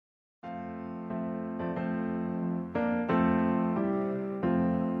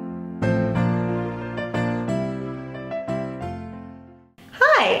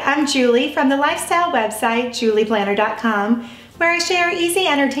Hi, I'm Julie from the lifestyle website julieplanner.com, where I share easy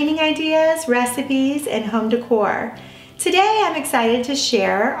entertaining ideas, recipes, and home decor. Today I'm excited to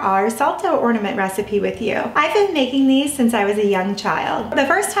share our salto ornament recipe with you. I've been making these since I was a young child. The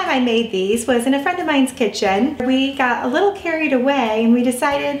first time I made these was in a friend of mine's kitchen. We got a little carried away and we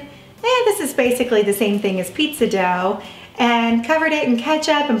decided, this is basically the same thing as pizza dough, and covered it in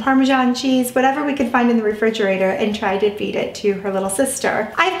ketchup and Parmesan cheese, whatever we could find in the refrigerator, and tried to feed it to her little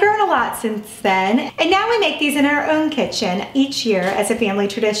sister. I've grown a lot since then, and now we make these in our own kitchen each year as a family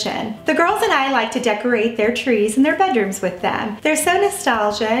tradition. The girls and I like to decorate their trees in their bedrooms with them. They're so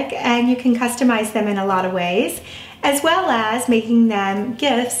nostalgic, and you can customize them in a lot of ways, as well as making them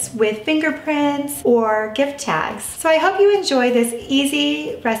gifts with fingerprints or gift tags. So I hope you enjoy this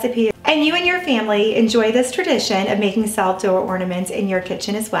easy recipe and you and your family enjoy this tradition of making salto ornaments in your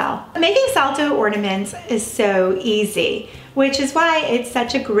kitchen as well. Making salto ornaments is so easy, which is why it's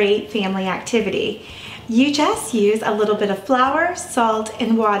such a great family activity. You just use a little bit of flour, salt,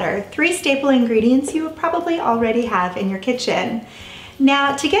 and water, 3 staple ingredients you probably already have in your kitchen.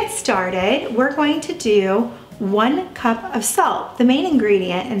 Now to get started, we're going to do 1 cup of salt, the main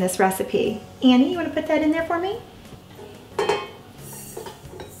ingredient in this recipe. Annie, you want to put that in there for me?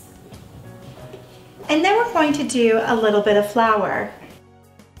 And then we're going to do a little bit of flour.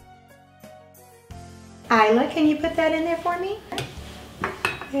 Isla, can you put that in there for me?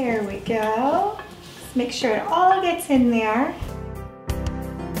 There we go. Let's make sure it all gets in there.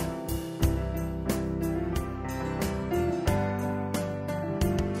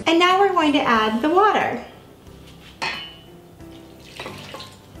 And now we're going to add the water.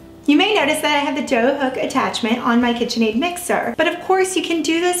 You may notice that I have the dough hook attachment on my KitchenAid mixer, but of course you can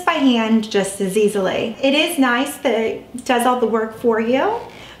do this by hand just as easily. It is nice that it does all the work for you,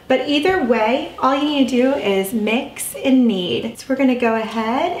 but either way, all you need to do is mix and knead. So we're gonna go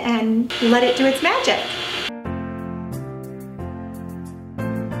ahead and let it do its magic.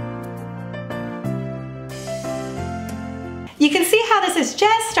 You can see how this is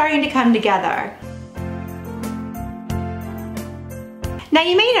just starting to come together. Now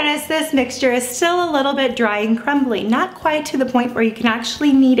you may notice this mixture is still a little bit dry and crumbly, not quite to the point where you can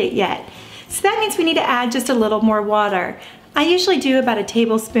actually knead it yet. So that means we need to add just a little more water. I usually do about a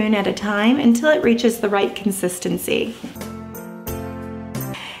tablespoon at a time until it reaches the right consistency.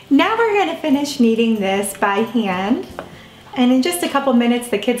 Now we're going to finish kneading this by hand, and in just a couple minutes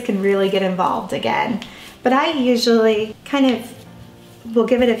the kids can really get involved again. But I usually kind of will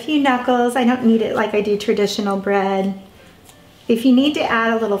give it a few knuckles. I don't knead it like I do traditional bread. If you need to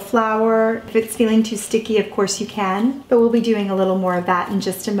add a little flour, if it's feeling too sticky, of course you can, but we'll be doing a little more of that in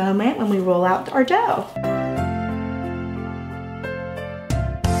just a moment when we roll out our dough.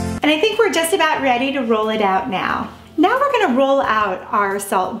 And I think we're just about ready to roll it out now. Now we're gonna roll out our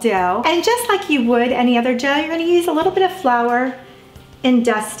salt dough, and just like you would any other dough, you're gonna use a little bit of flour and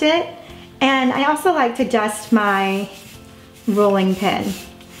dust it. And I also like to dust my rolling pin.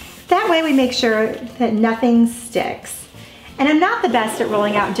 That way we make sure that nothing sticks. And I'm not the best at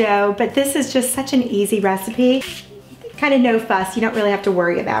rolling out dough, but this is just such an easy recipe. Kind of no fuss, you don't really have to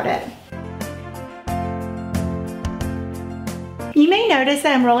worry about it. You may notice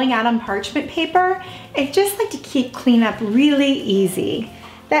that I'm rolling out on parchment paper. I just like to keep cleanup really easy.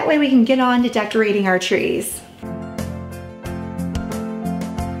 That way we can get on to decorating our trees.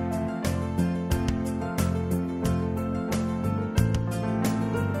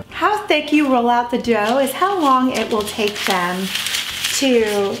 How thick you roll out the dough is how long it will take them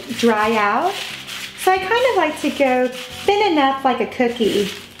to dry out. So I kind of like to go thin enough like a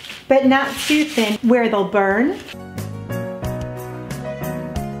cookie, but not too thin where they'll burn.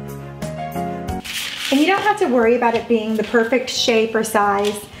 And you don't have to worry about it being the perfect shape or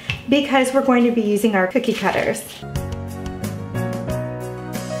size because we're going to be using our cookie cutters.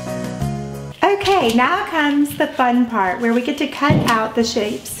 Okay, now comes the fun part where we get to cut out the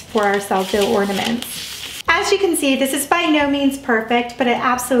shapes for our salto ornaments. As you can see, this is by no means perfect, but it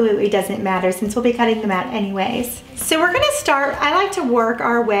absolutely doesn't matter since we'll be cutting them out anyways. So we're gonna start, I like to work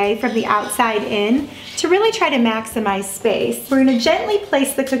our way from the outside in to really try to maximize space. We're gonna gently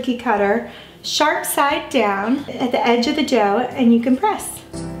place the cookie cutter sharp side down at the edge of the dough, and you can press.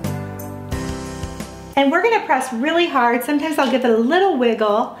 And we're gonna press really hard. Sometimes I'll give it a little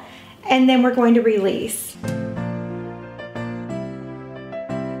wiggle, and then we're going to release.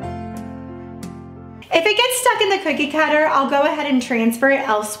 If it gets stuck in the cookie cutter, I'll go ahead and transfer it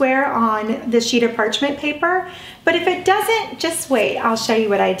elsewhere on the sheet of parchment paper. But if it doesn't, just wait, I'll show you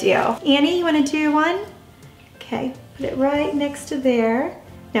what I do. Annie, you wanna do one? Okay, put it right next to there.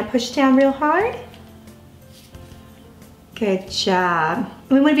 Now push down real hard. Good job.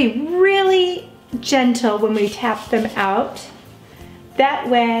 We want to be really gentle when we tap them out. That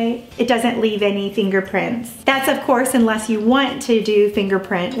way it doesn't leave any fingerprints. That's of course unless you want to do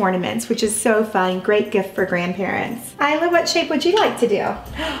fingerprint ornaments, which is so fun. Great gift for grandparents. Isla, what shape would you like to do?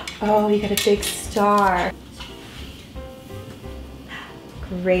 Oh, you got a big star.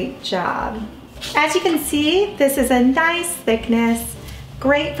 Great job. As you can see, this is a nice thickness,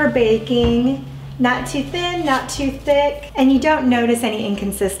 great for baking. Not too thin, not too thick, and you don't notice any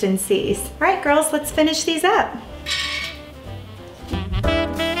inconsistencies. All right, girls, let's finish these up.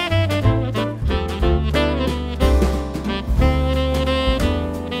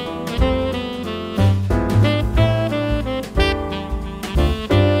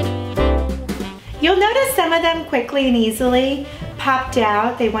 You'll notice some of them quickly and easily popped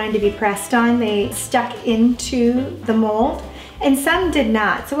out. They wanted to be pressed on. They stuck into the mold, and some did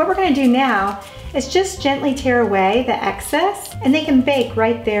not. So what we're gonna do now is just gently tear away the excess, and they can bake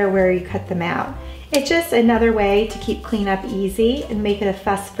right there where you cut them out. It's just another way to keep cleanup easy and make it a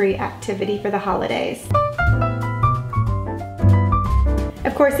fuss-free activity for the holidays.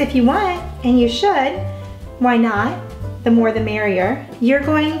 Of course, if you want, and you should, why not? The more the merrier. You're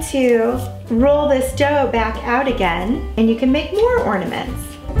going to roll this dough back out again, and you can make more ornaments.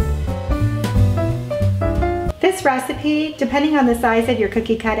 This recipe, depending on the size of your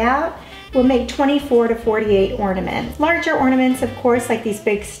cookie cutout, will make 24 to 48 ornaments. Larger ornaments, of course, like these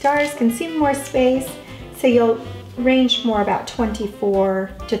big stars, consume more space, so you'll range more about 24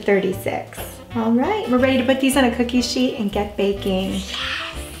 to 36. All right, we're ready to put these on a cookie sheet and get baking.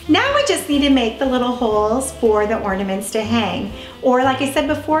 Now we just need to make the little holes for the ornaments to hang. Or like I said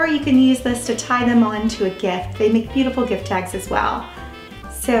before, you can use this to tie them onto a gift. They make beautiful gift tags as well.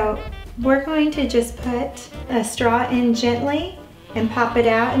 So we're going to just put a straw in gently and pop it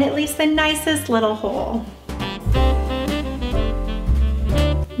out, and it leaves the nicest little hole.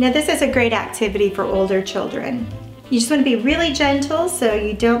 Now this is a great activity for older children. You just want to be really gentle so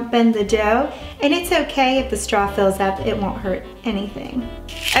you don't bend the dough, and it's okay if the straw fills up, it won't hurt anything.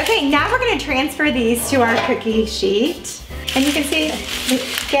 Okay, now we're going to transfer these to our cookie sheet. And you can see,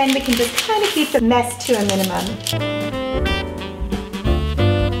 again, we can just kind of keep the mess to a minimum,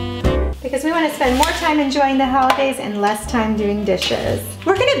 because we want to spend more time enjoying the holidays and less time doing dishes.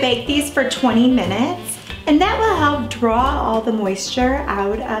 We're going to bake these for 20 minutes, and that will help draw all the moisture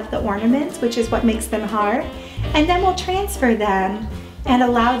out of the ornaments, which is what makes them hard. And then we'll transfer them and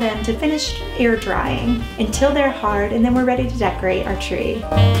allow them to finish air drying until they're hard, and then we're ready to decorate our tree.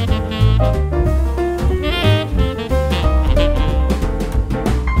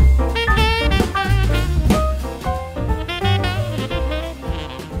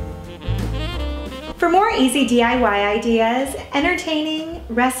 For more easy DIY ideas, entertaining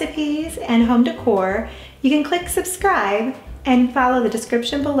recipes, and home decor, you can click subscribe and follow the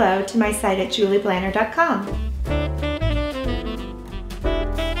description below to my site at julieblanner.com.